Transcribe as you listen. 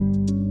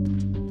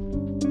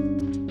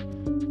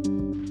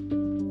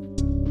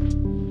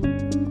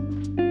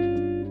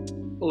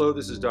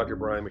this is Dr.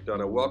 Brian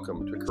McDonough.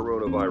 Welcome to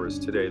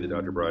Coronavirus Today, the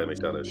Dr. Brian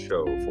McDonough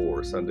Show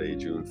for Sunday,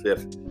 June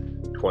 5th,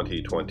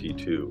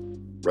 2022.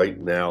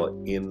 Right now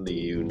in the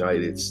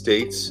United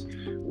States,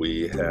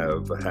 we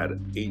have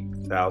had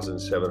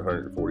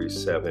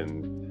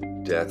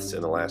 8,747 deaths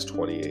in the last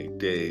 28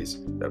 days.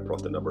 That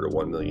brought the number to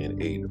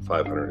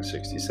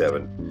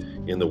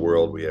 1,008,567. In the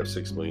world, we have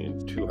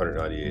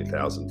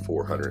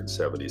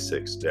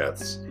 6,298,476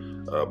 deaths.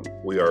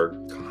 We are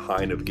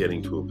kind of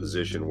getting to a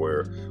position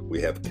where we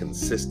have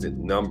consistent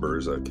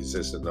numbers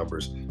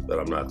that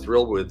I'm not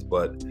thrilled with,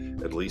 but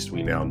at least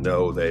we now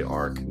know they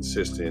are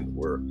consistent.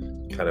 We're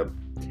kind of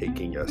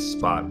taking a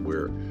spot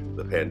where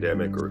the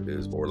pandemic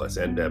is more or less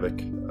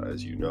endemic.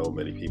 As you know,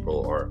 many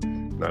people are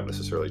not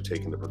necessarily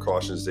taking the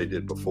precautions they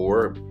did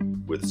before,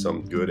 with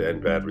some good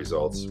and bad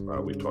results.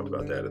 We've talked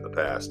about that in the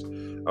past.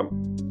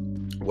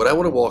 What I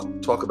want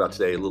to talk about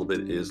today a little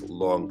bit is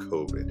long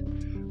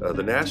COVID.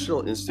 The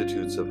National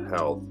Institutes of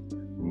Health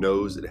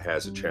knows it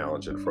has a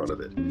challenge in front of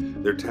it.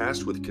 They're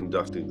tasked with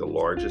conducting the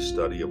largest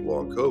study of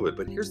long COVID,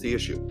 but here's the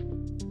issue.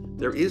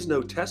 There is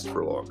no test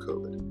for long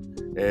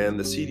COVID, and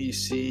the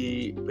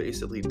CDC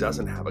basically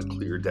doesn't have a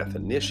clear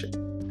definition.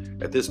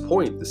 At this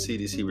point, the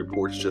CDC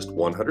reports just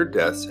 100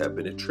 deaths have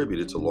been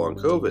attributed to long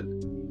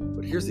COVID.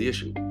 But here's the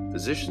issue.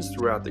 Physicians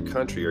throughout the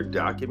country are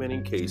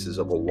documenting cases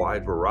of a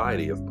wide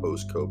variety of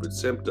post-COVID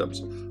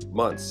symptoms,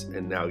 months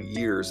and now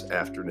years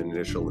after an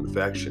initial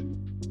infection.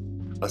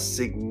 A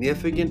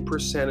significant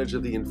percentage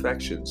of the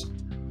infections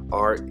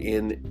are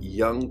in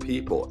young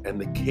people, and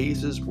the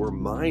cases were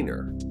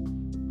minor.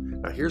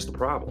 Now, here's the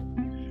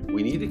problem.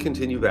 We need to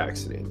continue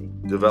vaccinating,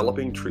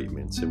 developing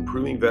treatments,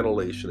 improving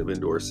ventilation of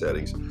indoor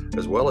settings,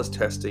 as well as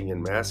testing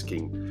and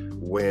masking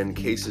when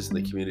cases in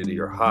the community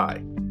are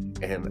high.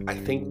 And I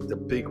think the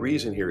big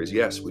reason here is,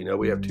 yes, we know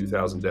we have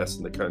 2,000 deaths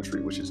in the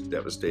country, which is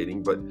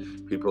devastating, but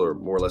people are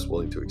more or less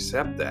willing to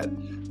accept that.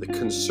 The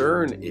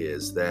concern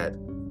is that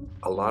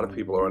a lot of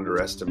people are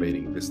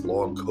underestimating this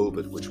long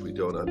COVID, which we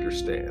don't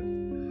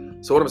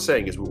understand. So what I'm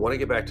saying is we want to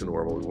get back to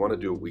normal. We want to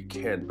do what we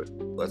can, but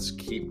let's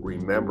keep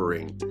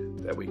remembering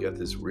that we got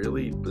this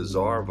really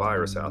bizarre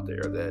virus out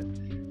there that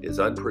is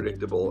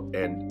unpredictable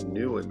and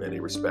new in many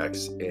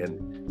respects,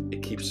 and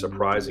it keeps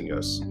surprising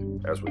us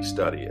as we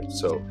study it.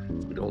 So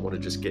we don't want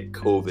to just get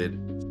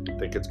COVID,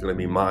 think it's going to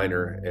be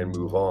minor, and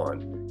move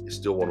on. You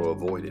still want to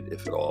avoid it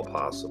if at all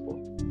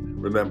possible.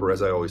 Remember,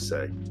 as I always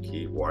say,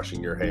 keep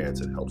washing your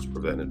hands. It helps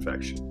prevent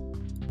infection.